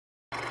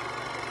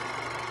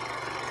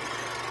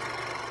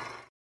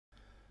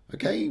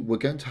Okay, we're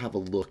going to have a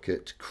look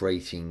at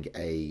creating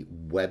a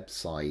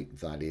website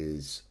that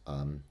is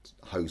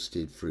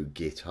hosted through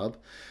GitHub.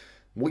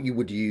 What you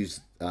would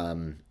use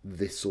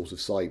this sort of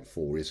site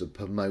for is a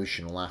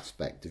promotional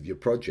aspect of your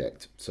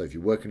project. So if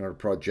you're working on a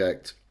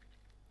project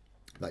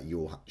that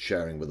you're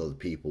sharing with other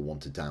people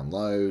want to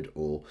download,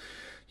 or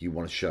you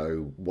want to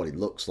show what it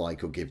looks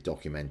like or give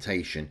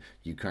documentation,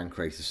 you can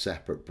create a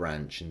separate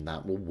branch and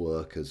that will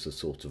work as a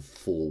sort of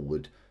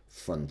forward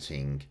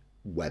fronting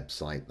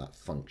website that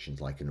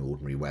functions like an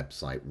ordinary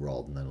website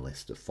rather than a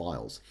list of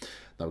files.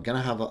 Now we're going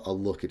to have a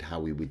look at how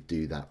we would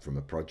do that from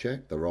a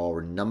project. There are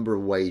a number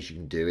of ways you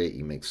can do it.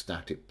 You make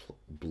static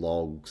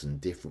blogs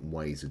and different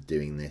ways of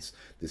doing this.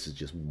 This is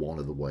just one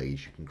of the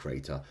ways you can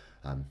create a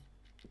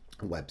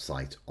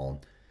website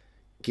on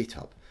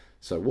GitHub.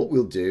 So what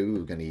we'll do, we're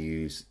going to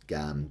use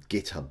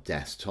GitHub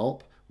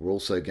Desktop. We're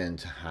also going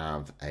to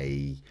have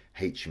a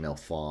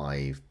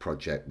HTML5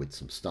 project with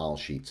some style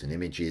sheets and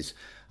images,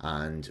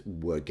 and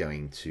we're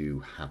going to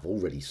have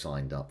already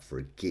signed up for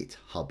a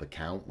GitHub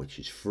account, which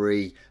is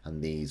free,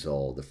 and these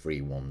are the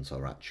free ones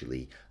are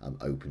actually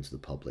open to the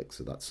public,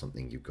 so that's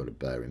something you've got to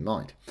bear in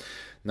mind.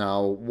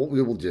 Now what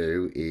we will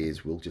do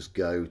is we'll just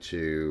go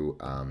to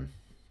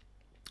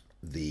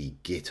the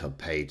GitHub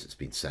page that's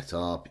been set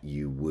up.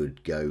 You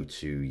would go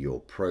to your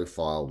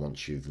profile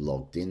once you've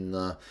logged in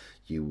there.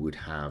 You would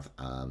have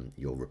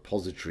your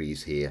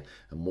repositories here,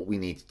 and what we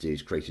need to do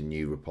is create a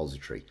new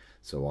repository.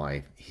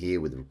 So here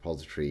with the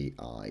repository,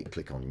 I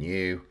click on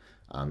new,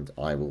 and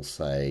I will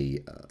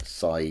say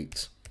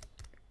site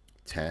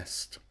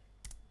test,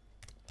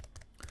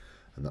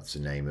 and that's the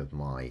name of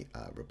my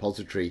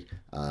repository,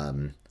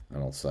 and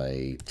I'll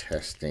say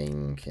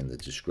testing in the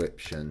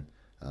description.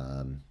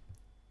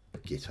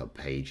 GitHub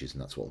pages,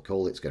 and that's what I'll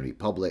call it. It's going to be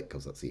public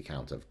because that's the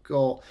account I've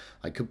got.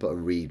 I could put a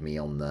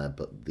README on there,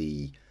 but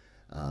the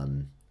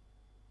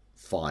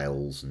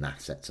files and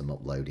assets I'm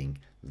uploading,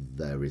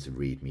 there is a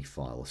README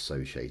file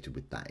associated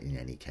with that in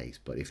any case,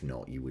 but if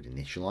not, you would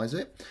initialize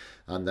it,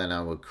 and then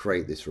I will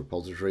create this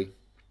repository.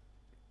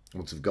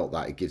 Once I've got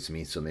that, it gives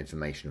me some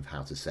information of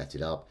how to set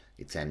it up.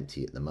 It's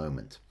empty at the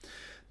moment.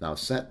 Now I've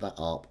set that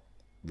up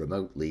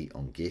remotely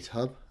on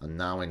GitHub, and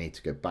now I need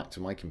to go back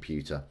to my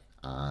computer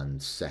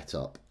and set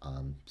up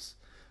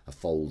a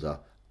folder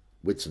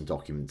with some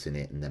documents in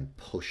it and then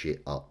push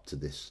it up to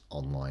this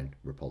online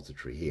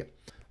repository here.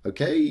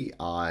 Okay,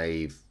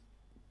 I've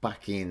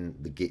back in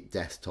the Git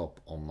desktop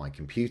on my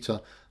computer,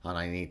 and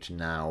I need to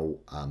now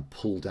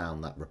pull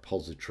down that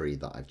repository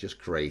that I've just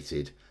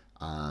created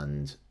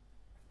and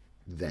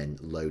then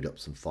load up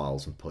some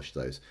files and push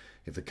those.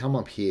 If I come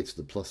up here to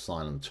the plus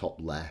sign on the top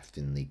left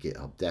in the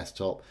GitHub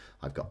desktop,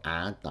 I've got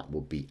add. That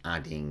will be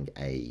adding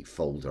a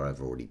folder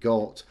I've already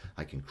got.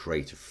 I can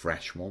create a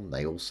fresh one.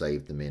 They all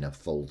save them in a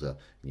folder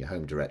in your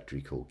home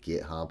directory called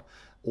GitHub,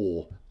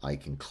 or I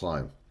can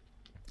clone.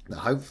 Now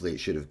hopefully it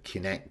should have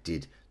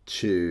connected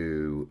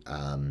to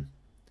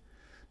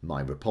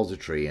my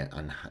repository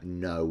and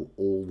know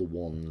all the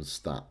ones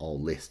that are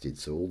listed,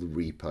 so all the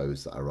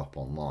repos that are up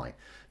online.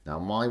 Now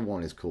my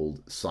one is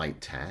called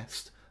site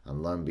test,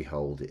 and lo and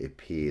behold it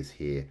appears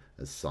here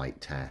as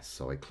site test.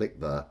 So I click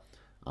there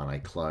and I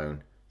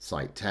clone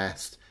site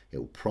test. It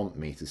will prompt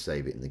me to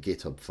save it in the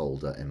GitHub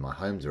folder in my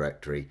home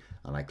directory,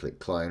 and I click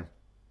clone.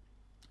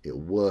 It'll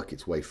work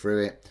its way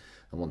through it,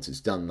 and once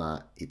it's done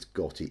that, it's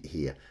got it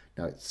here.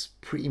 Now it's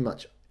pretty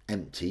much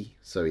empty,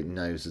 so it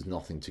knows there's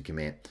nothing to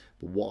commit,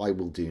 but what I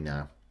will do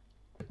now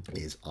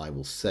is I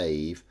will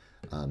save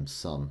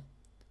some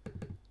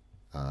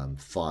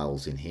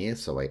files in here.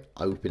 So I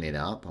open it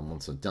up, and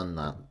once I've done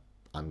that,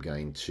 I'm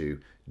going to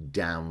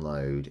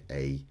download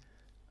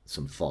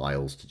some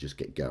files to just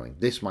get going.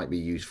 This might be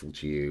useful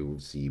to you,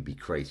 so you'll be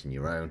creating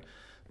your own,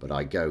 but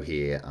I go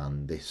here,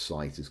 and this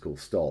site is called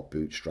Start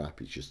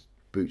Bootstrap. It's just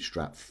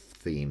Bootstrap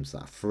themes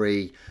that are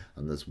free,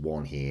 and there's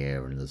one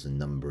here, and there's a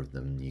number of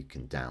them you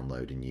can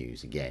download and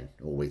use. Again,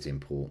 always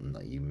important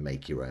that you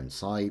make your own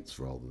sites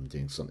rather than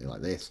doing something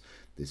like this.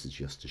 This is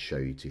just to show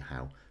you to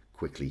how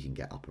quickly you can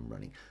get up and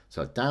running.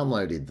 So I've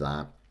downloaded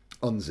that,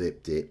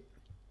 unzipped it,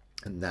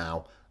 and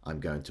now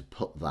I'm going to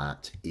put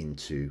that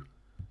into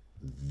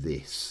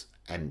this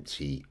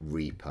empty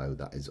repo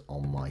that is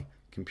on my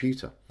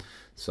computer.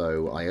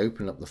 So I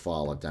open up the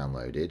file I've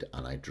downloaded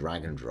and I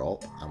drag and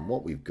drop, and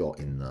what we've got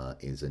in there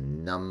is a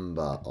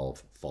number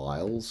of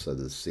files. So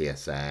there's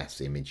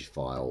CSS, image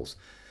files,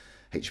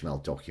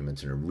 HTML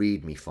document, and a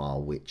README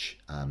file which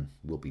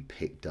will be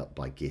picked up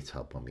by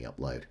GitHub when we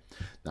upload.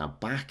 Now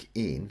back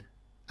in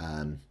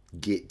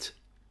Git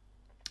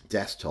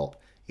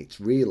desktop, it's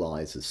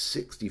realized there's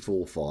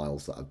 64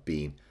 files that have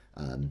been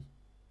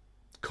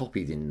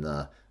copied in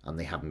there, and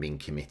they haven't been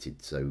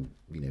committed. So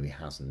it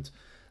hasn't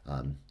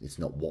it's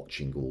not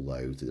watching all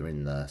those that are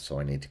in there, so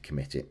I need to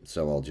commit it.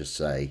 So I'll just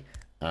say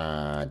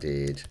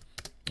added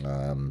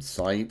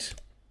site,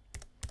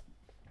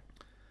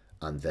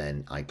 and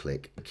then I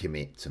click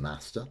commit to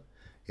master.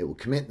 It will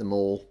commit them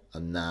all,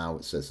 and now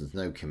it says there's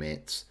no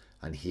commits,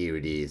 and here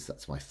it is.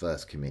 That's my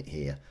first commit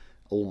here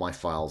all my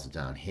files are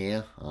down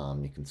here.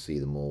 You can see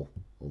them all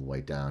the way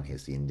down.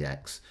 Here's the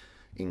index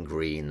in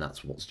green.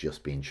 That's what's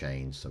just been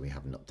changed, so we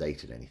haven't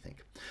updated anything.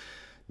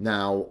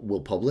 Now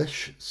we'll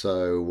publish.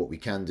 So what we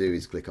can do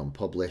is click on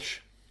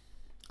publish,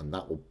 and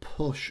that will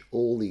push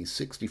all these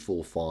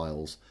 64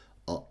 files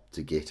up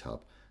to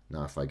GitHub.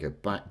 Now if I go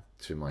back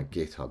to my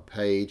GitHub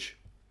page,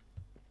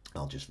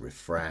 I'll just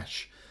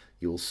refresh.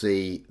 You'll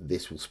see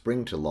this will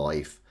spring to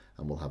life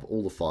and we'll have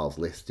all the files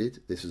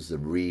listed. This is the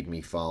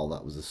README file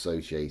that was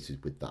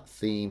associated with that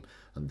theme,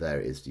 and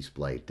there it is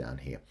displayed down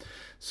here.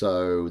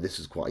 So this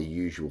is quite a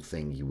usual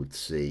thing you would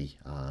see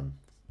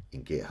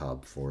in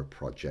GitHub for a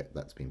project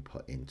that's been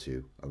put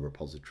into a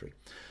repository.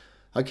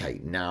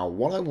 Okay, now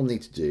what I will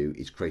need to do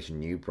is create a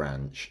new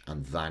branch,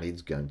 and that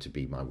is going to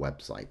be my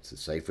website. So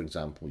say, for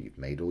example, you've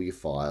made all your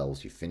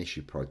files, you finish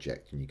your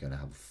project, and you're going to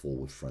have a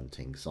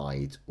forward-fronting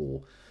site,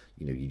 or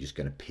you're just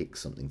going to pick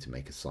something to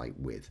make a site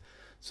with.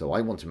 So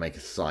I want to make a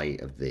site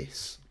of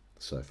this.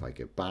 So if I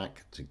go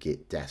back to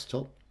Git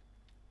desktop,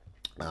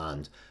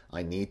 and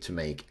I need to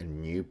make a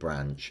new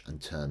branch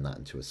and turn that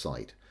into a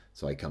site.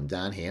 So I come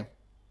down here,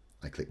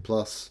 I click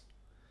plus,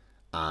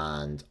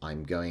 and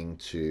I'm going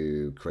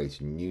to create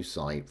a new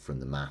site from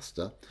the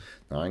master.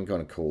 Now I'm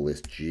going to call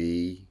this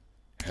GH-pages,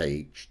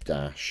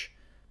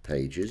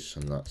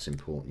 and that's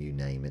important you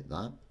name it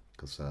that,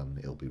 because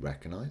it'll be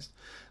recognized.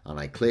 And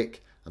I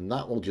click, and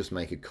that will just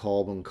make a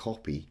carbon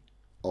copy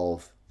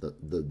of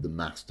the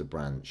master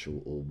branch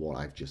or what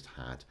I've just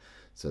had.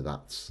 So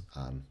that's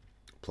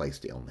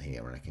placed it on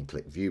here, and I can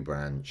click view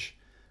branch,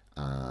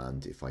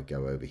 and if I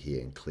go over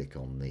here and click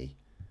on the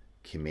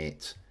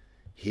commit,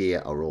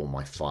 here are all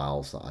my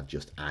files that I've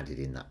just added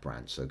in that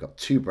branch. So I've got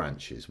two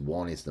branches.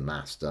 One is the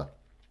master,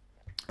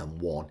 and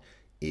one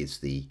is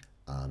the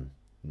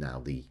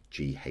now the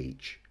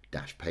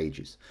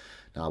GH-pages.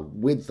 Now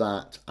with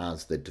that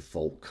as the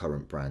default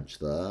current branch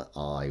there,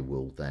 I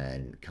will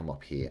then come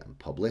up here and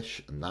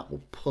publish, and that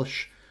will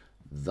push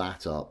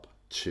that up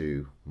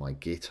to my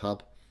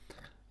GitHub.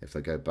 If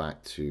I go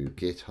back to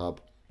GitHub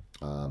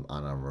and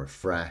I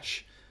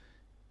refresh,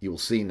 you'll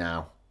see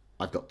now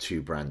I've got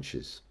two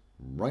branches,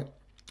 right?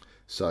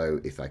 So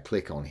if I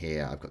click on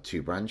here, I've got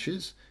two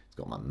branches. It's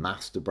got my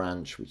master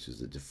branch, which is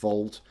the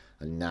default,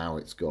 and now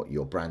it's got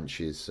your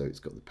branches. So it's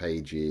got the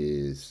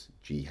pages,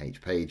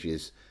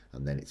 GH-pages,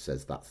 and then it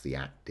says that's the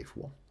active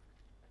one.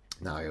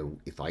 Now,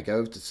 if I go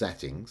over to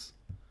settings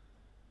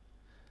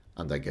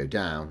and I go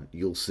down,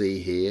 you'll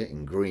see here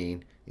in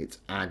green, it's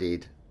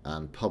added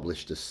and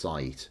published a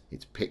site.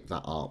 It's picked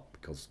that up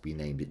because we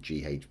named it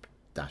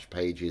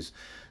GH-pages,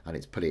 and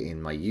it's put it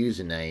in my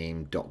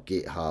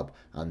username.github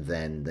and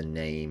then the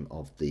name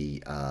of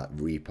the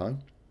repo.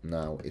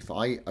 Now, if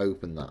I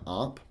open that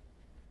up,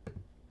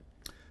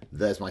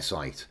 there's my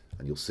site,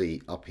 and you'll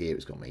see up here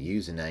it's got my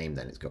username,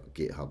 then it's got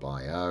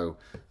GitHub.io,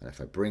 and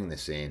if I bring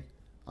this in,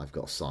 I've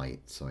got a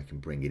site, so I can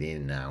bring it in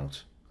and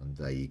out, and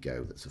there you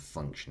go, that's a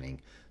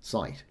functioning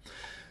site.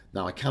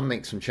 Now I can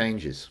make some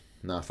changes.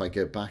 Now if I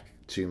go back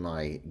to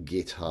my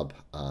GitHub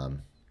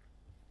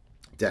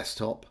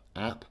desktop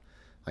app,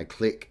 I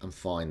click and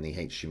find the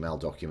HTML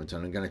document,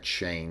 and I'm going to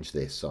change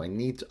this. So I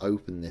need to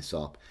open this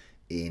up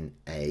in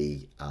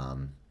a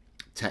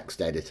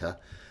text editor.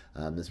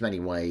 There's many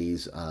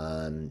ways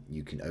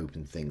you can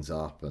open things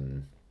up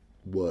and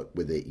work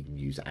with it. You can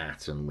use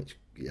Atom, which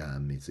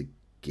is a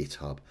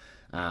GitHub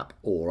app,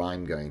 or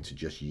I'm going to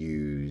just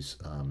use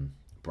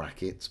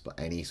brackets, but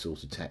any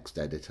sort of text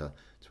editor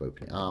to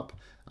open it up.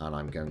 And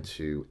I'm going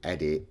to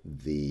edit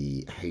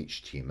the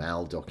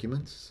HTML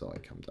document. So I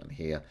come down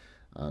here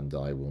and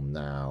I will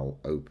now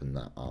open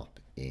that up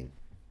in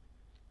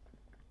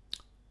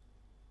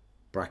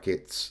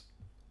brackets,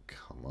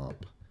 come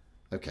up.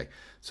 Okay,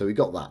 so we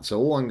got that. So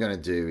all I'm going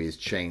to do is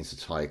change the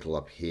title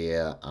up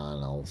here,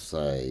 and I'll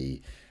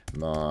say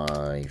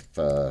my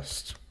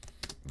first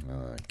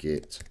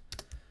Git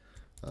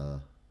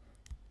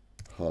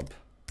hub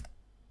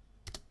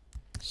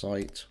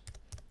site.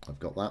 I've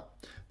got that.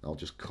 I'll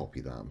just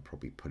copy that and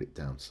probably put it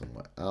down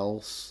somewhere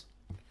else.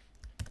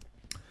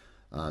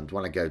 And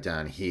when I go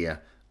down here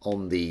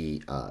on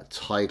the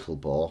title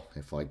bar,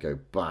 if I go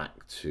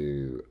back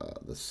to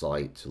the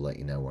site to let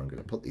you know where I'm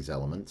going to put these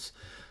elements,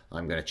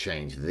 I'm going to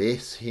change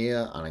this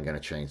here, and I'm going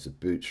to change the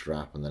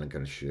bootstrap, and then I'm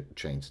going to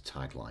change the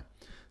tagline.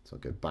 So I'll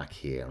go back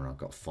here, and I've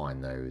got to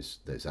find those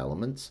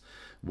elements.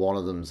 One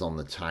of them's on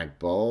the tag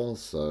bar,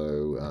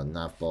 so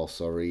nav bar,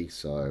 sorry.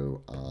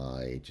 So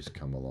I just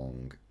come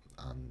along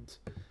and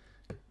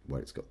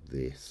where it's got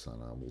this,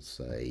 and I will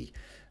say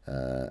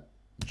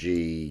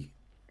GH-pages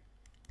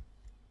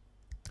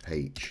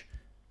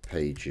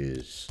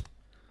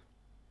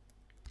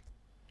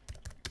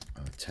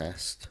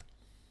test.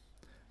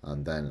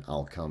 And then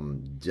I'll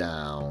come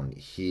down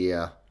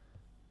here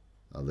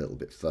a little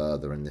bit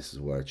further, and this is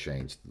where I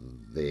changed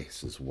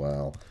this as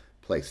well.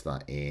 Place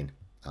that in,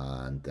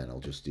 and then I'll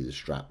just do the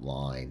strap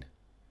line.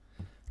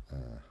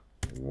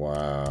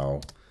 Wow,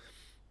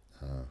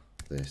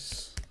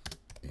 this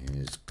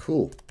is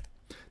cool.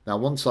 Now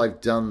once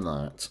I've done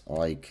that,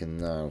 I can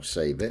now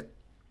save it,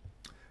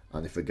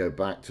 And if I go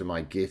back to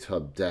my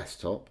GitHub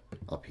desktop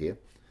up here,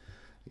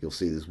 you'll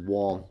see there's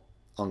one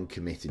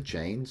uncommitted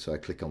change. So I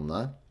click on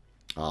there.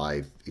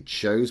 It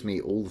shows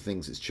me all the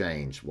things that's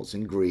changed. What's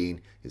in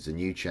green is a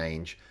new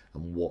change,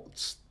 and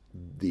what's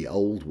the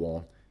old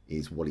one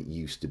is what it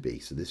used to be.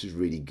 So this is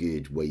really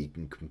good where you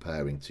can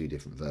comparing two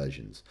different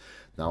versions.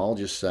 Now I'll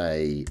just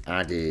say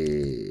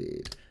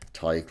added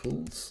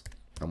titles,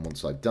 and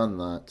once I've done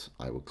that,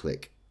 I will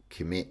click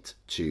commit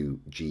to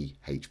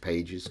GH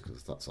pages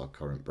because that's our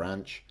current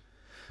branch.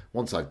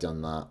 Once I've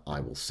done that,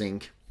 I will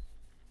sync.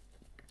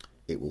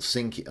 It will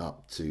sync it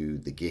up to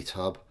the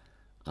GitHub,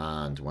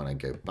 and when I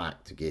go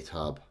back to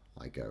GitHub,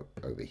 I go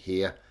over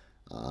here,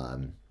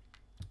 or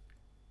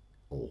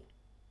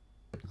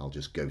I'll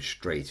just go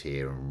straight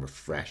here and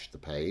refresh the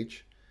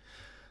page.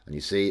 And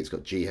you see it's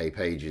got GH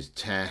pages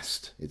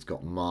test, it's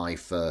got my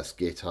first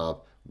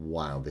GitHub.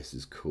 Wow, this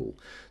is cool.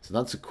 So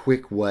that's a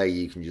quick way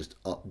you can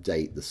just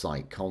update the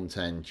site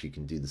content. You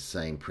can do the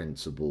same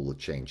principle of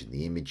changing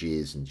the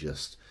images and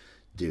just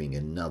doing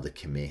another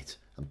commit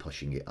and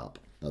pushing it up.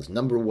 There's a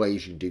number of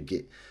ways you can do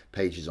Git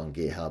pages on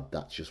GitHub.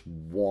 That's just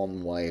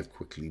one way of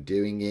quickly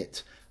doing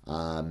it.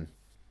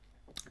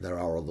 There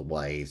are other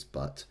ways,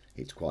 but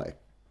it's quite a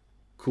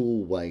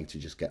cool way to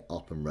just get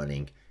up and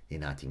running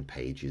in adding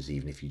pages,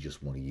 even if you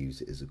just want to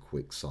use it as a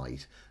quick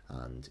site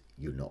and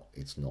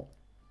it's not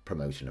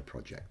promoting a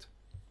project.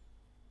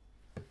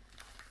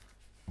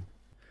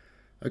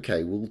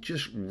 Okay, we'll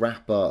just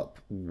wrap up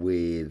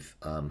with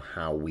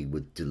how we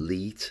would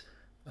delete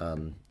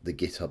the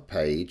GitHub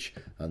page,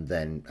 and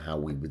then how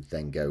we would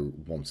then go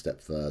one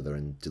step further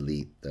and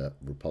delete the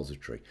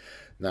repository.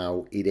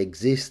 Now it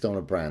exists on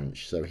a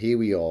branch, so here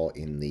we are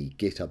in the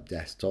GitHub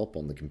desktop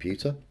on the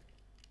computer,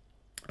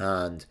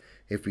 and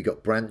if we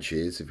got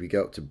branches, if we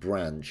go up to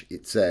branch,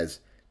 it says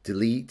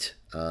delete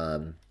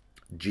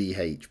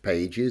GH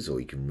pages, or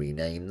you can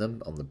rename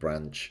them on the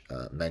branch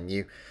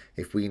menu.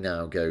 If we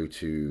now go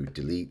to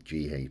delete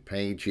GH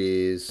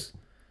pages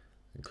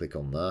and click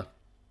on there,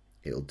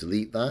 it'll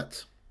delete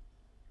that.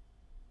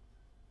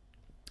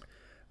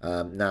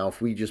 Now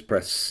if we just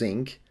press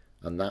sync,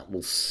 and that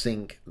will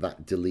sync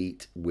that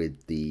delete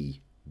with the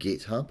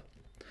GitHub,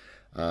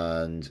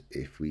 and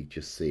if we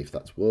just see if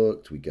that's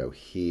worked, we go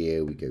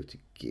here, we go to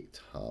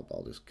GitHub.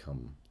 I'll just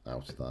come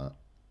out of that,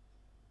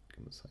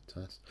 site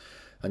test,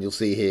 and you'll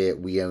see here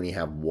we only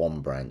have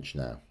one branch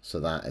now, so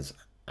that has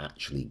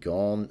actually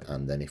gone.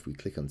 And then if we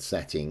click on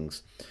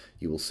settings,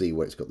 you will see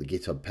where it's got the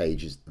GitHub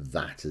pages,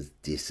 that has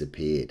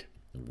disappeared.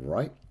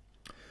 Right.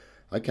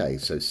 Okay,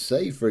 so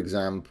say for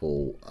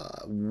example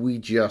we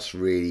just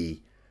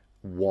really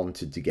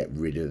wanted to get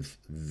rid of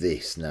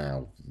this.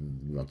 Now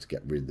we want to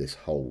get rid of this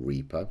whole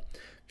repo.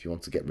 If you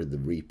want to get rid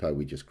of the repo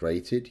we just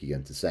created, you go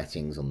into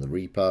settings on the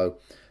repo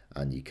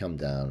and you come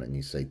down and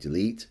you say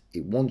delete.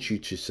 It wants you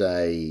to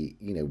say,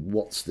 you know,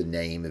 what's the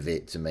name of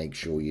it to make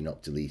sure you're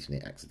not deleting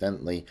it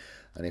accidentally.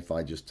 And if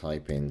I just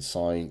type in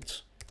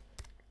site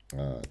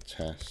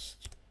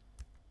test,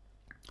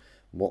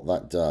 what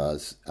that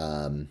does,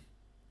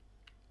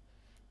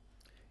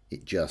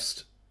 it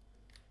just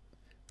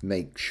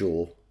makes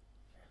sure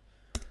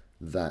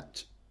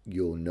that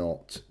you're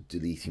not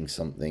deleting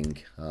something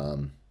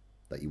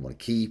that you want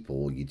to keep,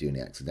 or you're doing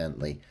it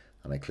accidentally.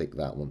 And I click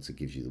that once it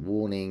gives you the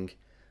warning,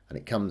 and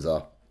it comes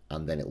up,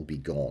 and then it will be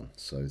gone.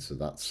 So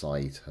that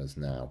site has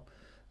now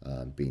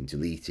been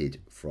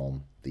deleted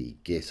from the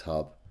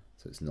GitHub,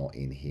 so it's not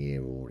in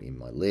here or in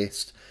my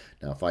list.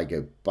 Now if I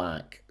go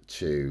back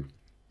to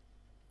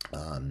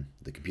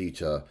the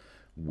computer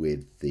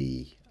with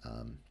the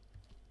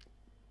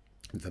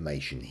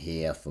information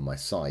here for my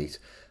site,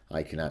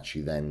 I can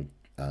actually then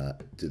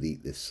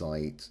delete this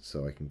site.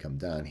 So I can come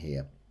down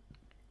here,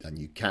 and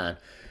you can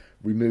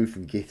remove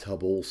from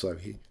GitHub also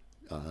here.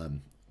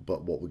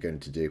 But what we're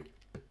going to do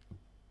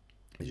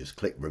is just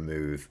click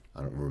remove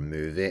and it'll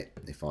remove it.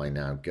 If I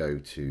now go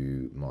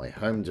to my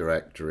home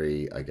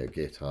directory, I go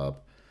GitHub,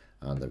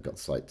 and I've got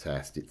site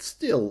test, it's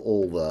still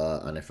all there.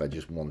 And if I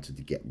just wanted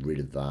to get rid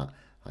of that,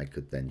 I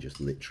could then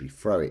just literally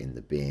throw it in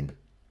the bin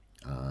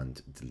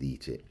and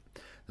delete it.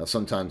 Now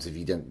sometimes if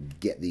you don't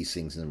get these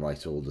things in the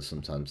right order,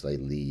 sometimes they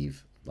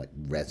leave like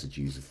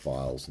residues of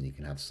files, and you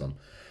can have some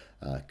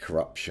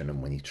corruption, and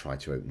when you try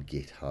to open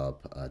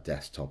GitHub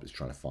desktop, it's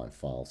trying to find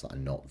files that are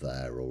not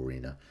there or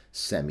in a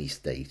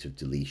semi-state of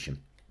deletion.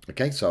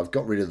 Okay, so I've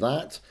got rid of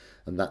that,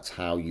 and that's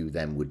how you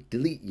then would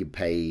delete your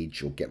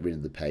page or get rid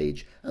of the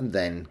page, and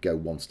then go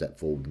one step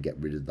forward and get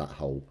rid of that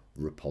whole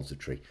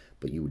repository.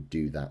 But you would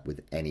do that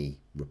with any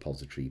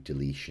repository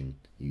deletion.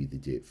 You either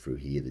do it through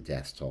here, the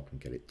desktop,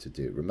 and get it to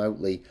do it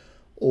remotely,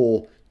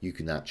 or you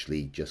can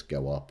actually just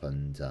go up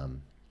and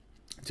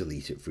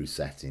delete it through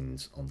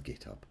settings on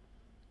GitHub.